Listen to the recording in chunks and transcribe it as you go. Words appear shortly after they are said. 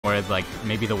but like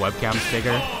maybe the webcam's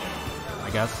bigger, I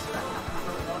guess.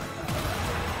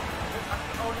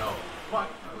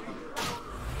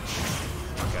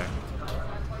 Okay.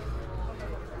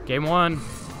 Game 1.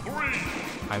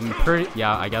 I'm pretty.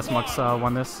 Yeah, I guess Mux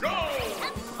won this.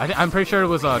 I'm pretty sure it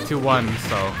was 2-1.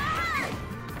 So.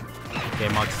 Okay,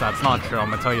 Mux, that's not true. I'm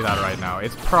gonna tell you that right now.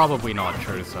 It's probably not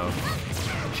true. So,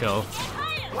 chill.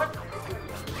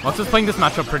 Mux was playing this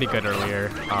matchup pretty good earlier.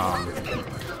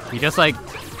 He just like.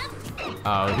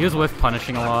 He was whiff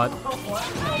punishing a lot.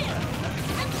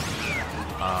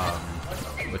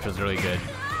 Which was really good.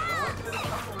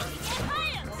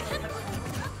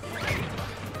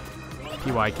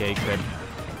 PYK could.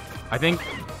 I think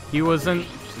he wasn't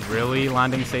really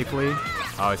landing safely.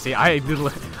 Oh, see, I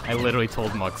literally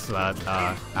told Mux that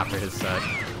after his set,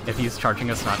 if he's charging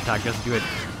a snap attack, just do it.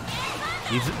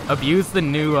 He's abused the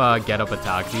new get-up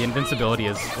attack. The invincibility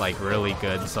is like really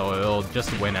good, so it'll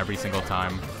just win every single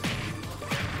time.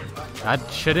 That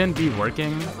shouldn't be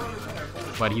working,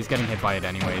 but he's getting hit by it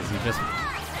anyways. He's just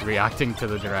reacting to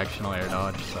the directional air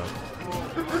dodge, so.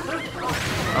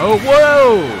 Oh,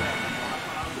 whoa!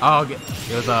 Oh,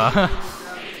 it was a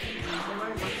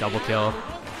double kill.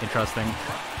 Interesting.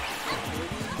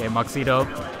 Okay, Muxedo.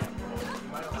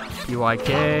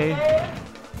 PYK.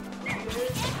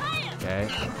 Okay.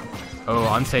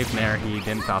 Oh, unsafe Nair. He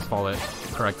didn't fastfall it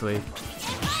correctly.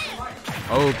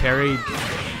 Oh, parry.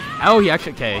 Oh, he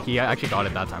actually got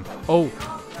it that time. Oh.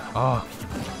 Oh.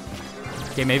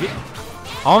 Okay, maybe.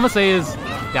 All I'm gonna say is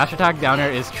dash attack down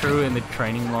air is true in the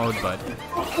training mode, but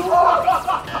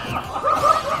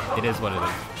it is what it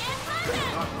is.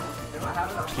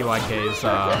 PYK's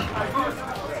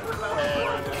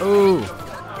ooh.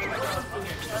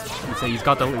 So he's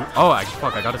got the oh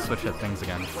fuck, I gotta switch to things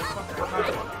again.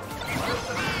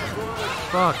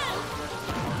 Fuck.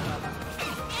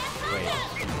 Wait.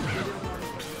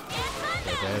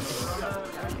 Okay, this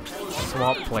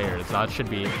swap players, that should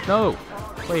be no!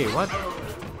 Wait, what?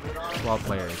 Swap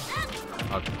players.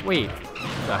 Wait,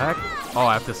 the heck? Oh,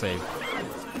 I have to save.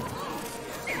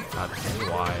 That's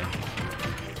why.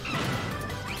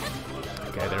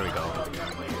 Okay, there we go.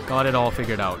 Got it all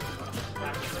figured out.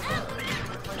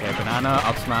 Okay, banana,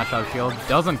 up smash, out shield.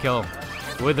 Doesn't kill.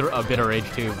 With a bit of rage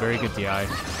too. Very good DI.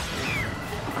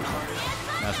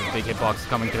 That's a big hitbox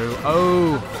coming through.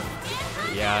 Oh!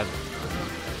 Yeah.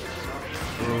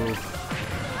 Ooh.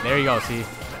 There you go, see?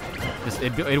 Just,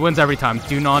 it wins every time.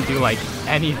 Do not do like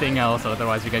anything else,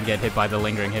 otherwise you're gonna get hit by the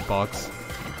lingering hitbox.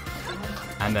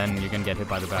 And then you're gonna get hit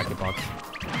by the back hitbox.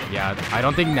 Yeah, I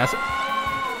don't think Ness...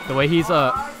 The way he's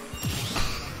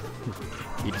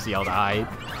he just yelled I.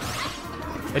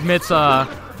 Admits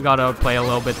we gotta play a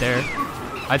little bit there.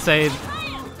 I'd say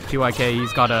PYK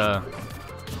he's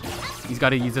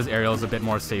gotta use his aerials a bit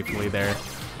more safely there.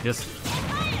 Just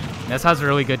Ness has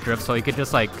really good drift, so he could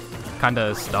just like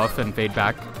kinda stuff and fade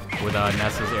back with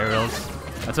Ness's aerials.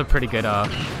 That's a pretty good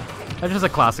that's just a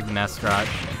classic Ness strat.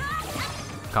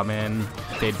 Come in,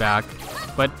 fade back.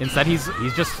 But instead he's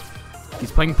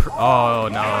playing oh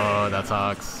no, that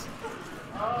sucks.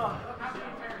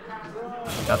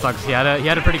 That sucks. He had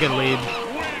a pretty good lead.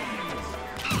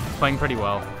 He's playing pretty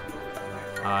well.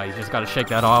 He's just gotta shake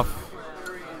that off.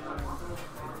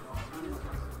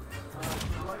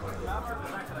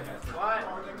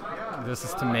 This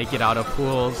is to make it out of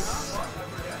pools.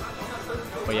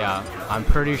 But yeah, I'm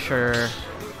pretty sure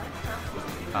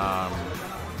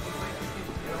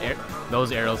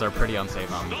those aerials are pretty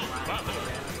unsafe. I'm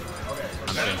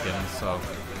thinking, so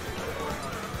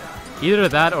either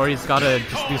that or he's gotta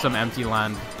just do some empty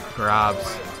land grabs.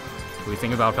 What do we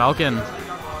think about Falcon?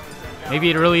 Maybe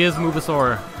it really is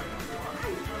Mubasaur.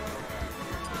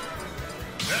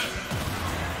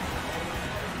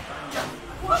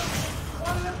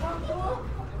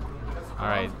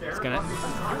 Alright, it's gonna...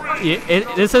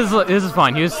 This is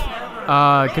fine. He was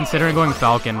considering going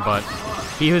Falcon, but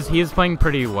he was playing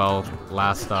pretty well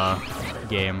last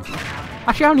game.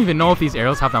 Actually, I don't even know if these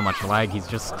aerials have that much lag. He's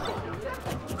just...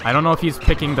 I don't know if he's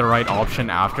picking the right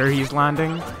option after he's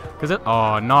landing.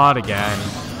 Oh, not again.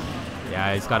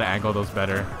 Yeah, he's got to angle those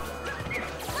better.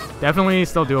 Definitely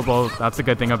still doable. That's the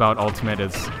good thing about Ultimate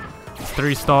is it's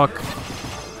 3 stock.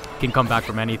 Can come back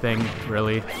from anything,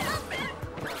 really.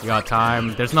 You got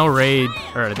time. There's no rage,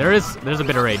 or there's a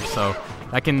bit of rage, so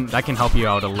that can help you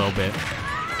out a little bit.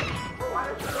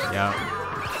 Yeah.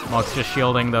 Mux just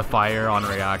shielding the fire on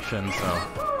reaction, so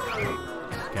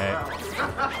okay.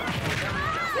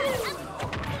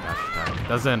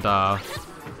 Doesn't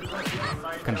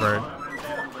convert.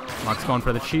 Mux going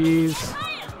for the cheese.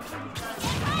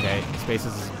 Okay,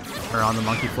 spaces her on the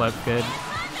monkey flip, good.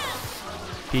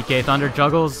 PK Thunder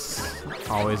juggles.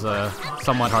 Always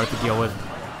somewhat hard to deal with.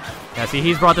 Yeah, see,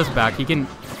 he's brought this back. He can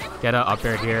get a up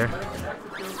air here.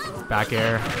 Back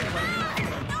air.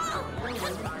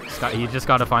 He just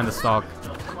got to find the stock.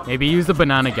 Maybe use the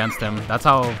banana against him. That's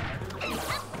how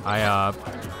I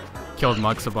killed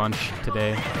Mux a bunch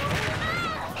today.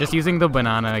 Just using the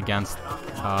banana against.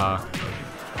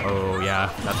 Oh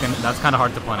yeah, that's kind of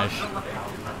hard to punish.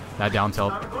 That down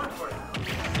tilt.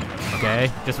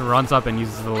 Okay, just runs up and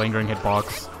uses the lingering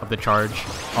hitbox of the charge.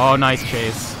 Oh, nice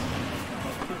chase.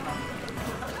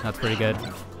 That's pretty good.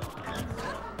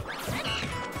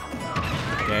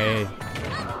 Okay.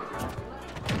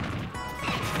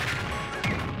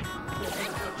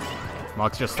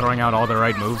 Mux just throwing out all the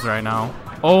right moves right now.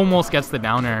 Almost gets the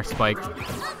down air spike.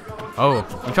 Oh,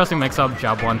 interesting mix-up.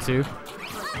 Jab 1-2.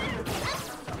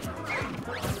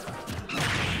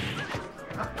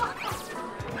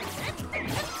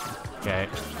 Okay.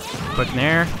 Quick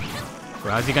nair. So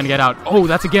how's he gonna get out? Oh,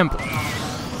 that's a gimp.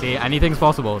 See, anything's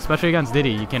possible, especially against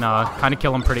Diddy. You can kind of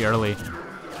kill him pretty early.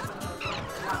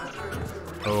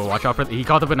 Oh, watch out for... He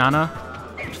caught the banana.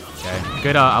 Okay,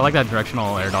 good. I like that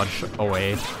directional air dodge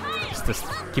away. Just to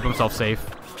keep himself safe.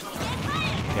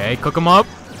 Okay, cook him up.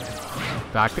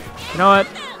 Back. You know what?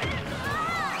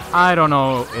 I don't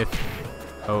know if...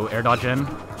 Oh, air dodge in.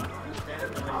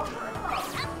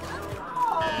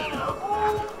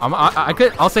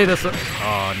 I'll say this. Oh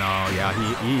no, yeah,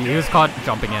 he was caught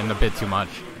jumping in a bit too much.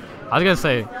 I was gonna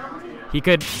say he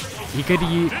could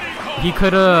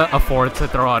afford to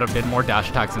throw out a bit more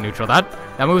dash attacks in neutral. That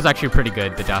move was actually pretty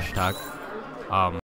good, the dash attack.